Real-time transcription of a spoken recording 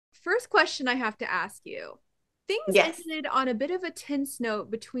first question I have to ask you. Things Yes. ended on a bit of a tense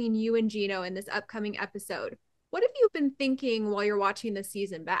note between you and Gino in this upcoming episode. What have you been thinking while you're watching the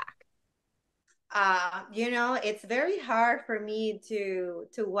season back? It's very hard for me to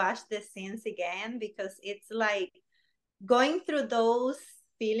watch the scenes again because it's like going through those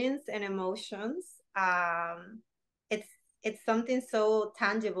feelings and emotions. It's it's something so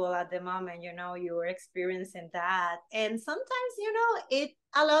tangible at the moment, you're experiencing that. And sometimes, it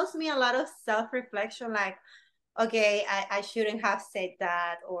allows me a lot of self-reflection, like, okay, I shouldn't have said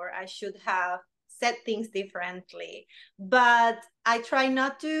that, or I should have said things differently. But I try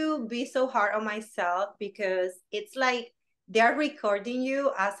not to be so hard on myself because it's like they're recording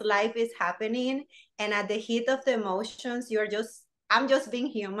you as life is happening. And at the heat of the emotions, I'm just being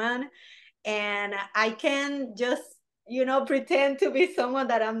human. And I can just, pretend to be someone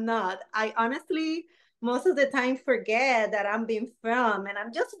that I'm not. I honestly, most of the time, forget that I'm being filmed and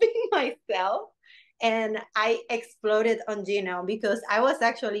I'm just being myself. And I exploded on Gino because I was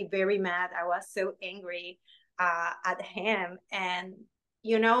actually very mad. I was so angry at him, and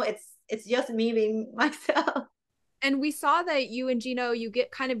it's just me being myself. And we saw that you and Gino, you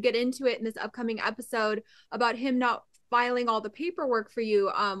get into it in this upcoming episode about him not filing all the paperwork for you.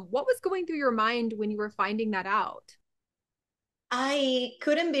 What was going through your mind when you were finding that out? I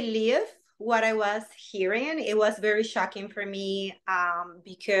couldn't believe what I was hearing. It was very shocking for me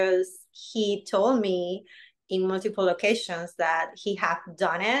because he told me in multiple occasions that he had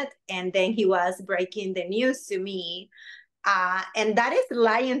done it, and then he was breaking the news to me. And that is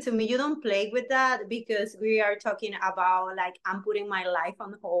lying to me. You don't play with that because we are talking about like I'm putting my life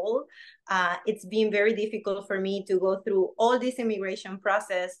on hold. It's been very difficult for me to go through all this immigration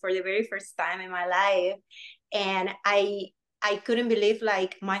process for the very first time in my life. And I couldn't believe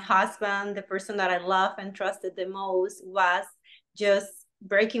like my husband, the person that I love and trusted the most, was just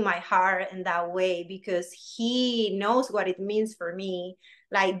breaking my heart in that way because he knows what it means for me.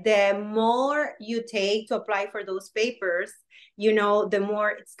 Like the more you take to apply for those papers, the more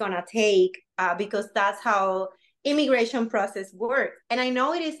it's gonna take because that's how immigration process works. And I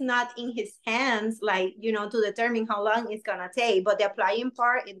know it is not in his hands, like, to determine how long it's gonna take, but the applying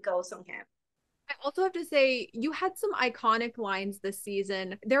part, it goes on him. I also have to say, you had some iconic lines this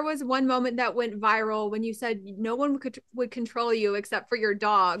season. There was one moment that went viral when you said no one would control you except for your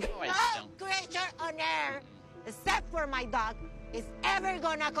dog. No creature on earth, except for my dog, is ever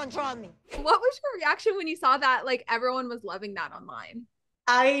gonna control me. What was your reaction when you saw that? Like everyone was loving that online.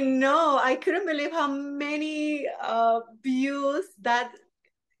 I know. I couldn't believe how many views that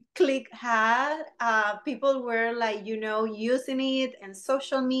click had. People were like, using it in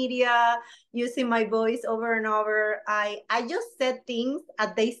social media, using my voice over and over. I just said things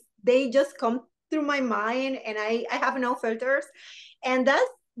and they just come through my mind, and I have no filters. And that's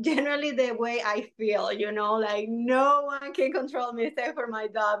generally the way I feel, like no one can control me except for my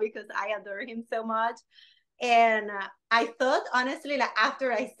dog because I adore him so much. And I thought, honestly, like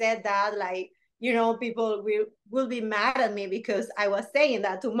after I said that, like, people will be mad at me because I was saying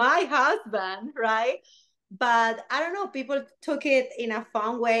that to my husband, right? But I don't know, people took it in a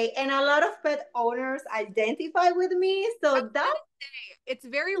fun way, and a lot of pet owners identify with me. I So was that, gonna say it's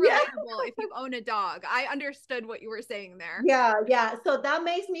very yeah, relatable if you own a dog. I understood what you were saying there. yeah. So that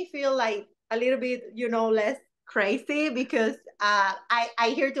makes me feel like a little bit, less crazy because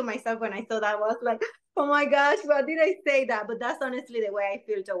I hear to myself when I saw that, I was like, oh my gosh, why did I say that? But that's honestly the way I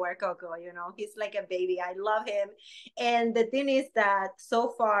feel toward Coco. He's like a baby. I love him. And the thing is that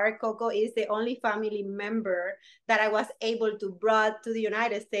so far, Coco is the only family member that I was able to brought to the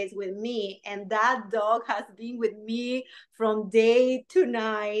United States with me. And that dog has been with me from day to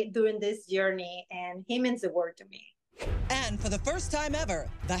night during this journey. And he means the world to me. And for the first time ever,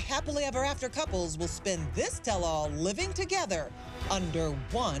 the happily ever after couples will spend this tell all living together under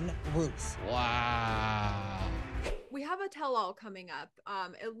one roof. Wow. We have a tell all coming up.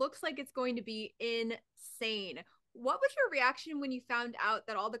 It looks like it's going to be insane. What was your reaction when you found out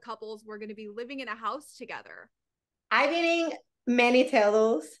that all the couples were going to be living in a house together? I've been in many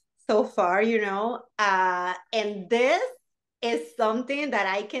titles so far, and this is something that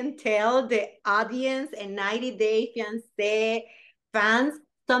I can tell the audience and 90 Day Fiancé fans,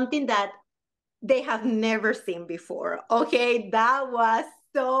 something that they have never seen before. Okay, that was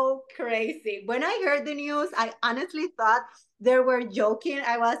so crazy. When I heard the news, I honestly thought they were joking.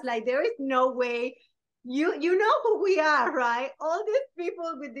 I was like, there is no way. You know who we are, right? All these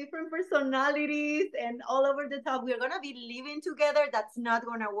people with different personalities and all over the top. We're gonna be living together. That's not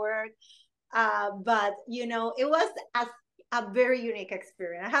gonna work. But it was a very unique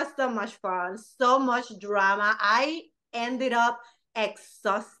experience. I had so much fun, so much drama. I ended up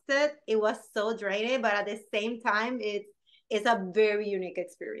exhausted. It was so draining, but at the same time, it's a very unique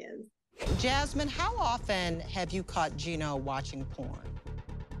experience. Jasmine, how often have you caught Gino watching porn?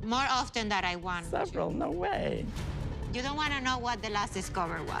 More often than I want. Several, no way. You don't want to know what the last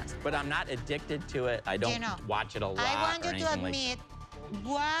discover was. But I'm not addicted to it. I don't Gino, watch it a lot. I want or you to anything like admit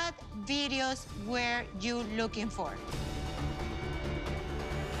what videos were you looking for?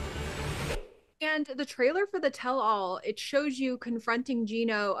 And the trailer for the tell-all, it shows you confronting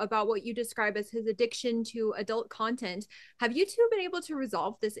Gino about what you describe as his addiction to adult content. Have you two been able to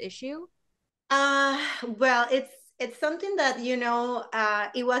resolve this issue? Well, it's something that,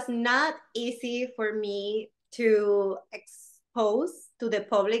 it was not easy for me to expose to the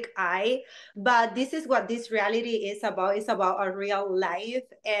public eye, but this is what this reality is about. It's about a real life.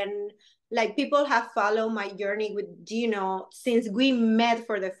 And like, people have followed my journey with Gino since we met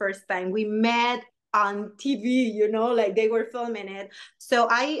for the first time. We met on TV, like they were filming it. So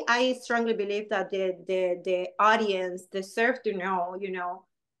I strongly believe that the audience deserves to know,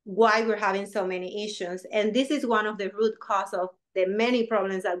 why we're having so many issues. And this is one of the root cause of the many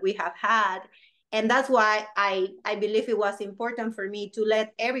problems that we have had. And that's why I believe it was important for me to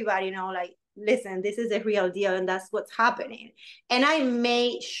let everybody know, like, listen, this is a real deal and that's what's happening. And I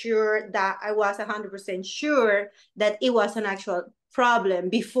made sure that I was 100% sure that it was an actual problem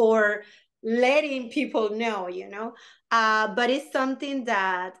before letting people know, but it's something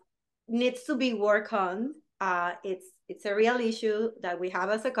that needs to be worked on. It's a real issue that we have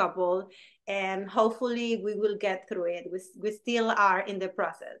as a couple, and hopefully we will get through it. We still are in the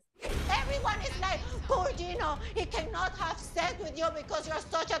process. Everyone is like, poor Gino, he cannot have sex with you because you're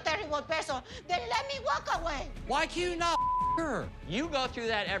such a terrible person. Then let me walk away. Why can't you not her? You go through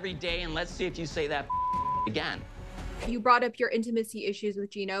that every day, and let's see if you say that again. You brought up your intimacy issues with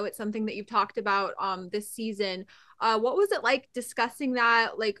Gino. It's something that you've talked about this season. What was it like discussing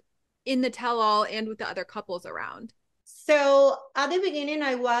that, like, in the tell-all and with the other couples around? So at the beginning,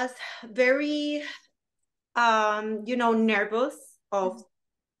 I was very, nervous of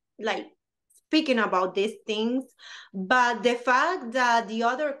like speaking about these things. But the fact that the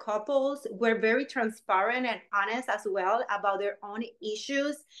other couples were very transparent and honest as well about their own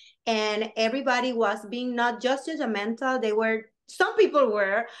issues, and everybody was being not just judgmental. Some people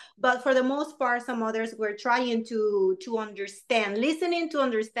were, but for the most part, some others were trying to understand, listening to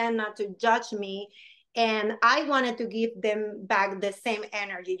understand, not to judge me. And I wanted to give them back the same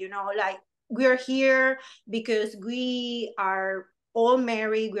energy, like, we're here because we are all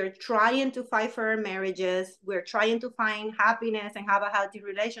married. We're trying to fight for our marriages. We're trying to find happiness and have a healthy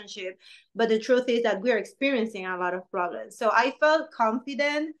relationship. But the truth is that we're experiencing a lot of problems. So I felt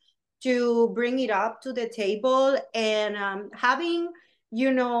confident to bring it up to the table, and having,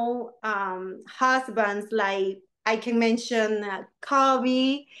 husbands, like I can mention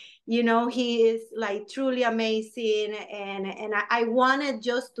Kobe. He is like truly amazing, and I wanted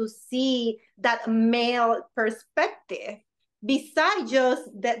just to see that male perspective besides just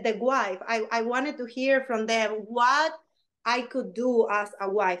the wife. I wanted to hear from them what I could do as a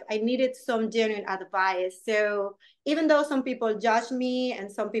wife. I needed some genuine advice. So even though some people judge me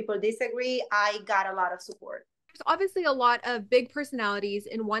and some people disagree, I got a lot of support. There's obviously a lot of big personalities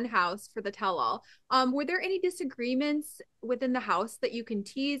in one house for the tell-all. Were there any disagreements within the house that you can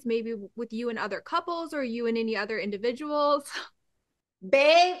tease, maybe with you and other couples or you and any other individuals?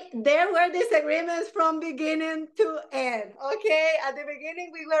 Babe, there were disagreements from beginning to end. Okay, at the beginning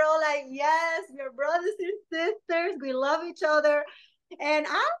we were all like, yes, we're brothers and sisters, we love each other. And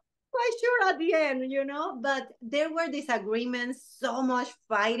I'm quite sure at the end, but there were disagreements, so much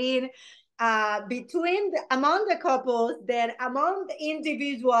fighting among the couples, then among the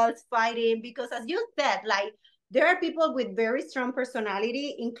individuals fighting, because as you said, like, there are people with very strong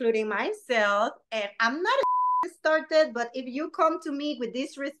personality, including myself, and I'm not started, but if you come to me with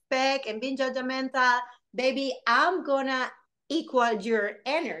disrespect and being judgmental, baby, I'm gonna equal your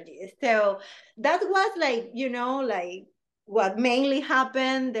energy. So that was like, like what mainly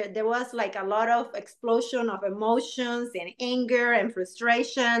happened. There was like a lot of explosion of emotions and anger and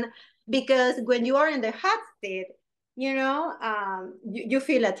frustration, because when you are in the hot seat, you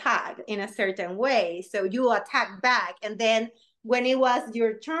feel attacked in a certain way. So you attack back. And then when it was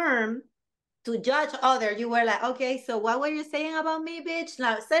your turn to judge others, you were like, okay, so what were you saying about me, bitch?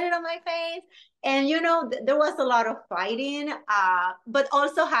 Now say it on my face. And there was a lot of fighting, but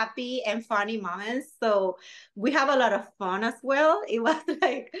also happy and funny moments. So we have a lot of fun as well. It was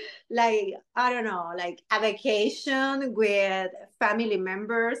like I don't know, like a vacation with family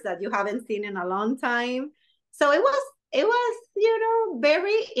members that you haven't seen in a long time. So it was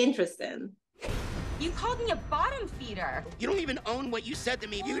very interesting. You called me a bottom feeder. You don't even own what you said to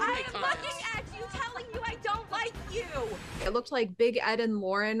me. You I am looking at you, telling you I don't like you. It looked like Big Ed and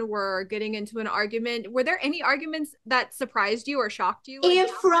Lauren were getting into an argument. Were there any arguments that surprised you or shocked you? In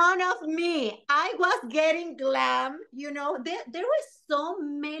front of me, I was getting glam. You know, there were so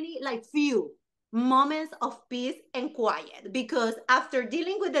many, like few moments of peace and quiet, because after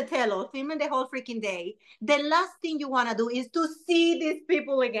dealing with the tell-all, filming the whole freaking day, the last thing you want to do is to see these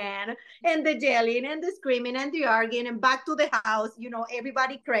people again, and the yelling and the screaming and the arguing, and back to the house, you know,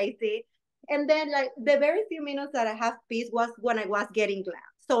 everybody crazy. And then, like, the very few minutes that I have peace was when I was getting glam.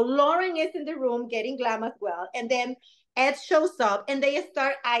 So Lauren is in the room getting glam as well, and then Ed shows up and they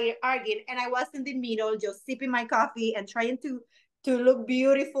start arguing, and I was in the middle just sipping my coffee and trying to look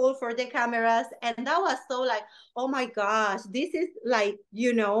beautiful for the cameras. And that was so like, oh my gosh, this is like,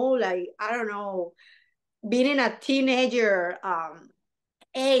 you know, like, I don't know, being in a teenager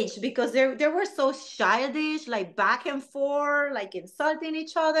age, because they were so childish, like back and forth, like insulting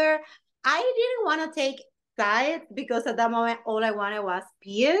each other. I didn't want to take sides because at that moment all I wanted was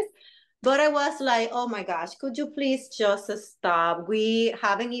peace. But I was like, oh my gosh, could you please just stop? We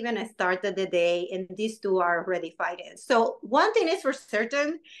haven't even started the day and these two are already fighting. So one thing is for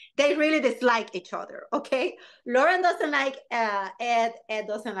certain, they really dislike each other, okay? Lauren doesn't like Ed, Ed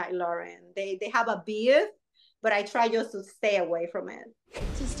doesn't like Lauren. They have a beef, but I try just to stay away from it.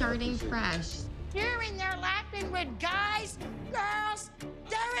 Just starting fresh. You're in there laughing with guys, girls.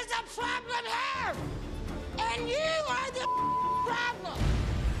 There is a problem here. And you are the problem.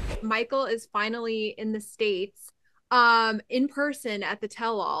 Michael is finally in the States, in person at the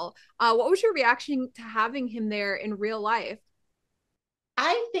tell-all. What was your reaction to having him there in real life?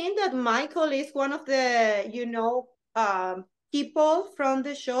 I think that Michael is one of the, you know, people from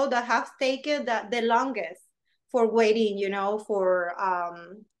the show that have taken the longest for waiting, you know, for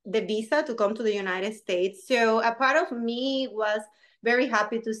the visa to come to the United States. So a part of me was very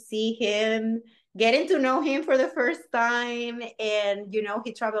happy to see him, getting to know him for the first time. And, you know,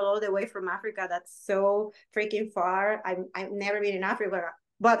 he traveled all the way from Africa. That's so freaking far. I've never been in Africa,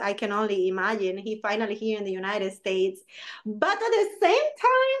 but I can only imagine. He finally here in the United States. But at the same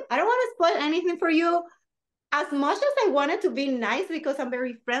time, I don't want to spoil anything for you. As much as I wanted to be nice because I'm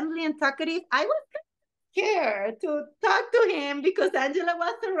very friendly and talkative, I was scared to talk to him because Angela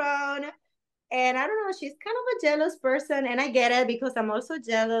was around. And I don't know, she's kind of a jealous person, and I get it because I'm also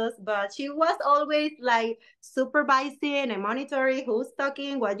jealous, but she was always like supervising and monitoring who's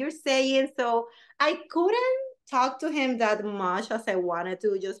talking, what you're saying. So I couldn't talk to him that much as I wanted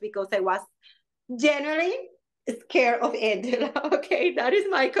to, just because I was generally scared of Angela. Okay, that is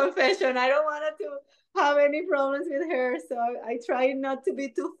my confession. I don't want to have any problems with her, so I try not to be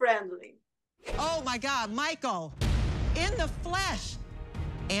too friendly. Oh my God, Michael, in the flesh.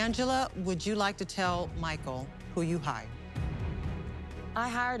 Angela, would you like to tell Michael who you hired? I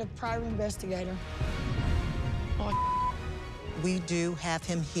hired a private investigator. We do have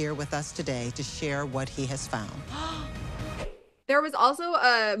him here with us today to share what he has found. There was also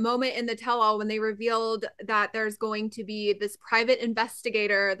a moment in the tell-all when they revealed that there's going to be this private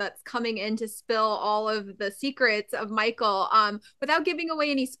investigator that's coming in to spill all of the secrets of Michael. Without giving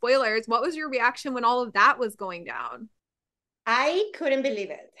away any spoilers, what was your reaction when all of that was going down? I couldn't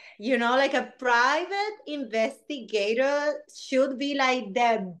believe it. You know, like a private investigator should be like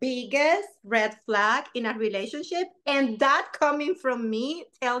the biggest red flag in a relationship. And that coming from me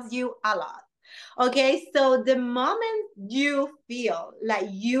tells you a lot. Okay, so the moment you feel like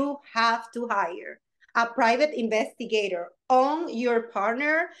you have to hire a private investigator on your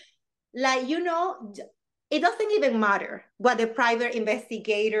partner, like, you know, it doesn't even matter what the private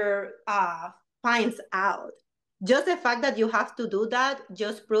investigator finds out. Just the fact that you have to do that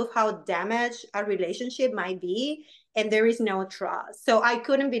just proves how damaged a relationship might be, and there is no trust. So I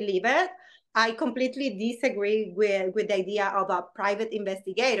couldn't believe it. I completely disagree with the idea of a private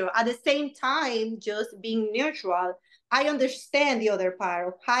investigator. At the same time, just being neutral, I understand the other part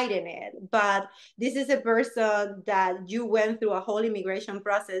of hiding it, but this is a person that you went through a whole immigration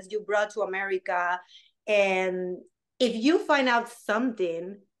process, you brought to America, and if you find out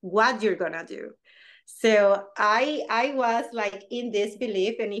something, what you're gonna do? So I was like in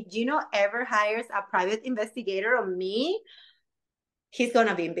disbelief, and if Gino ever hires a private investigator on me, he's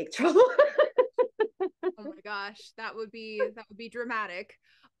gonna be in big trouble. Oh my gosh, that would be dramatic.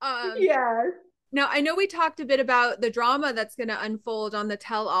 Yes. Now, I know we talked a bit about the drama that's going to unfold on the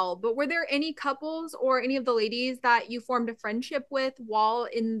tell-all, but were there any couples or any of the ladies that you formed a friendship with while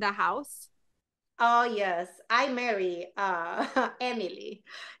in the house? Oh yes, I marry Emily.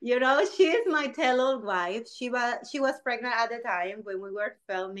 You know, she is my tell-all wife. She was pregnant at the time when we were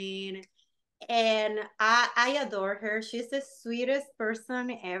filming, And I adore her. She's the sweetest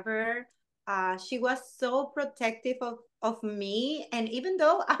person ever. She was so protective of me. And even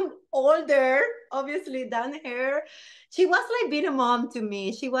though I'm older, obviously, than her, she was like being a mom to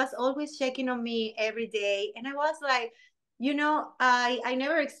me. She was always checking on me every day. And I was like, I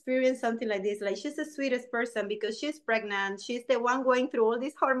never experienced something like this. Like, she's the sweetest person because she's pregnant. She's the one going through all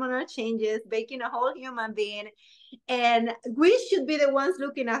these hormonal changes, making a whole human being, and we should be the ones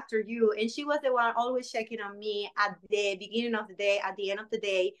looking after you. And she was the one always checking on me at the beginning of the day, at the end of the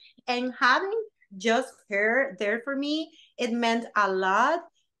day. And having just her there for me, it meant a lot.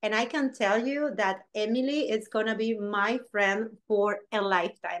 And I can tell you that Emily is going to be my friend for a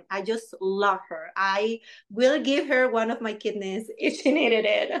lifetime. I just love her. I will give her one of my kidneys if she needed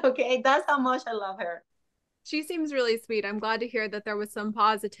it. Okay. That's how much I love her. She seems really sweet. I'm glad to hear that there was some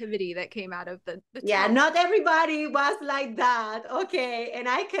positivity that came out of the Yeah, talk. not everybody was like that. Okay. And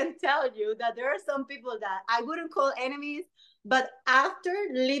I can tell you that there are some people that I wouldn't call enemies, but after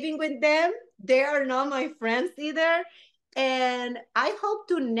living with them, they are not my friends either. And I hope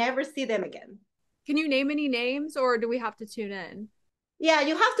to never see them again. Can you name any names or do we have to tune in? Yeah,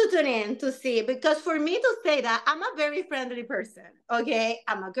 you have to tune in to see, because for me to say that, I'm a very friendly person. Okay.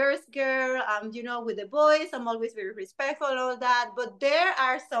 I'm a girl's girl. With the boys, I'm always very respectful and all that. But there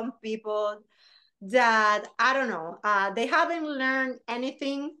are some people that I don't know. They haven't learned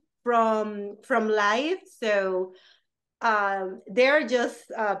anything from life, so they're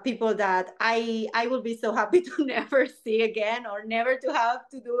just people that I will be so happy to never see again, or never to have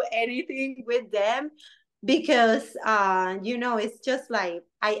to do anything with them, because it's just like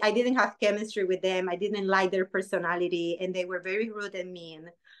I didn't have chemistry with them. I didn't like their personality, and they were very rude and mean.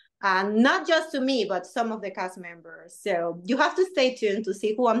 Not just to me, but some of the cast members. So you have to stay tuned to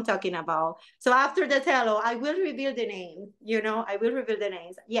see who I'm talking about. So after the tello, I will reveal the names. I will reveal the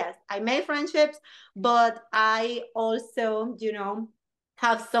names. Yes, I made friendships, but I also,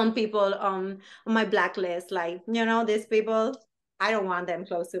 have some people on my blacklist. Like, these people, I don't want them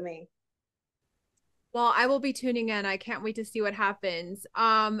close to me. Well, I will be tuning in. I can't wait to see what happens.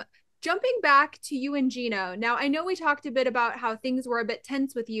 Jumping back to you and Gino. Now, I know we talked a bit about how things were a bit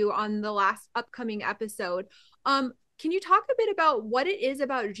tense with you on the last upcoming episode. Can you talk a bit about what it is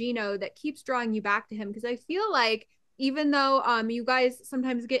about Gino that keeps drawing you back to him? Because I feel like even though you guys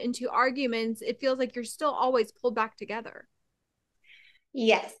sometimes get into arguments, it feels like you're still always pulled back together.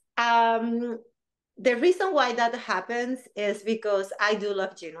 Yes. The reason why that happens is because I do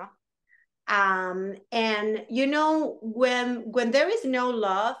love Gino. And when there is no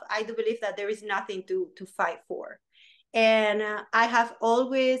love, I do believe that there is nothing to fight for. And I have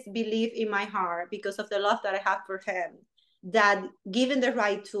always believed in my heart, because of the love that I have for him, that given the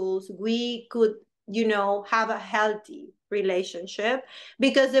right tools, we could have a healthy relationship.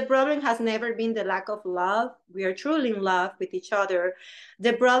 Because the problem has never been the lack of love. We are truly in love with each other.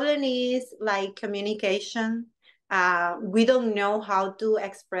 The problem is like communication. We don't know how to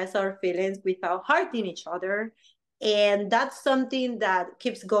express our feelings without hurting each other, and that's something that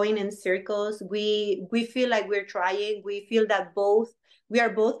keeps going in circles. We feel like we're trying. We feel that we are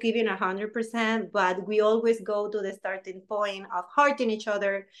both giving 100%, but we always go to the starting point of hurting each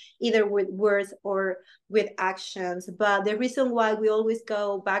other, either with words or with actions. But the reason why we always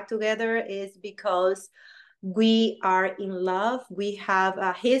go back together is because we are in love. We have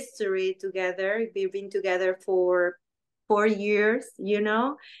a history together. We've been together for 4 years,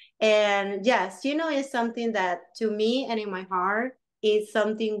 and yes, is something that to me and in my heart is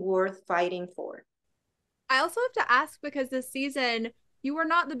something worth fighting for. I also have to ask because this season you were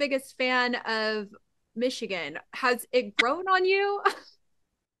not the biggest fan of Michigan. Has it grown on you?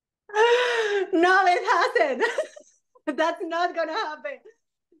 No, it hasn't. That's not gonna happen.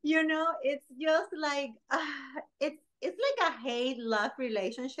 It's just like it's like a hate love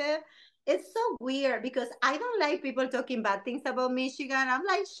relationship. It's so weird because I don't like people talking bad things about Michigan. I'm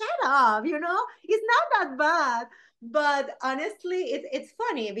like, shut up, it's not that bad. But honestly, it's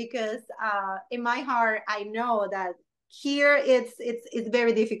funny because in my heart I know that here it's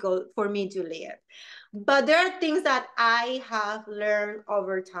very difficult for me to live. But there are things that I have learned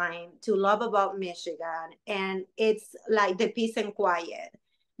over time to love about Michigan, and it's like the peace and quiet.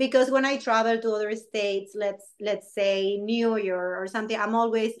 Because when I travel to other states, let's say New York or something, I'm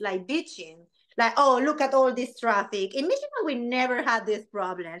always like bitching, like, oh, look at all this traffic. In Michigan, we never had this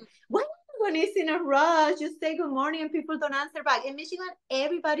problem. Why when it's in a rush, you say good morning and people don't answer back? In Michigan,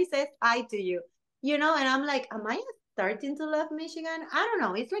 everybody says hi to you, and I'm like, am I starting to love Michigan? I don't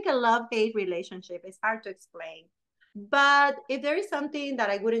know. It's like a love-hate relationship. It's hard to explain. But if there is something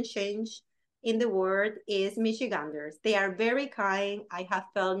that I wouldn't change in the world is Michiganders. They are very kind. I have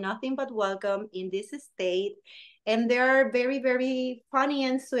felt nothing but welcome in this state. And they're very, very funny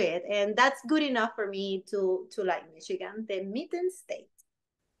and sweet. And that's good enough for me to like Michigan, the Mitten State.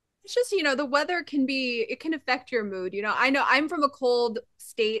 It's just, the weather it can affect your mood. I know I'm from a cold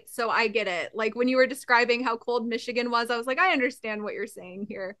state, so I get it. Like when you were describing how cold Michigan was, I was like, I understand what you're saying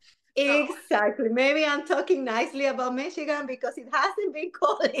here. So. Exactly. Maybe I'm talking nicely about Michigan because it hasn't been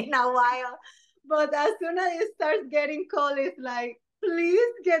cold in a while. But as soon as it starts getting cold, it's like,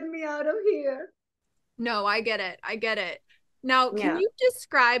 please get me out of here. No, I get it. I get it. Now, can you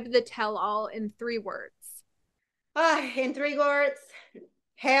describe the tell-all in 3 words? In 3 words,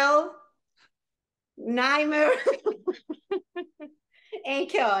 hell, nightmare, and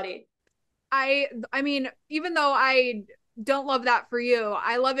chaotic. I mean, even though I don't love that for you,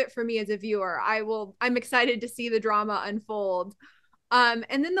 I love it for me as a viewer. I'm excited to see the drama unfold. And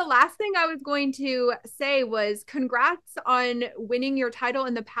then the last thing I was going to say was congrats on winning your title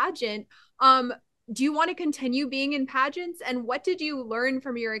in the pageant. Do you want to continue being in pageants, and what did you learn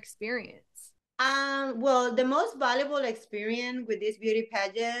from your experience? Well, the most valuable experience with this beauty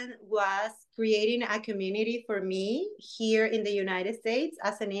pageant was creating a community for me here in the United States.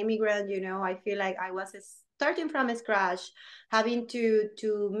 As an immigrant, I feel like I was starting from scratch, having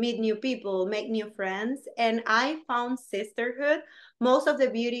to meet new people, make new friends, and I found sisterhood. Most of the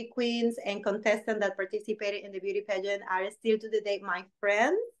beauty queens and contestants that participated in the beauty pageant are still to the date my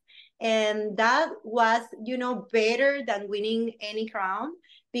friends. And that was, better than winning any crown,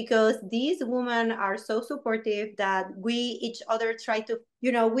 because these women are so supportive that we each other try to,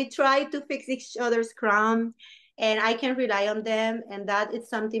 we try to fix each other's crown, and I can rely on them. And that is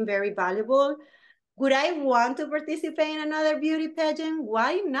something very valuable. Would I want to participate in another beauty pageant?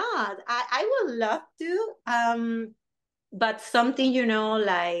 Why not? I would love to. But something,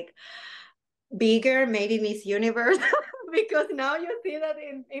 like bigger, maybe Miss Universe, because now you see that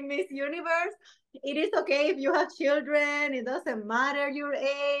in Miss Universe, it is okay if you have children, it doesn't matter your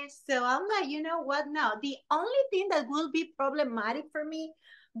age. So I'm like, you know what? Now, the only thing that will be problematic for me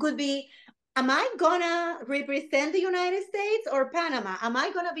could be, am I gonna represent the United States or Panama? Am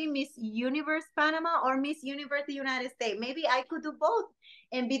I gonna be Miss Universe Panama or Miss Universe the United States? Maybe I could do both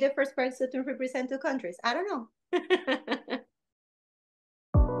and be the first person to represent 2 countries. I don't know.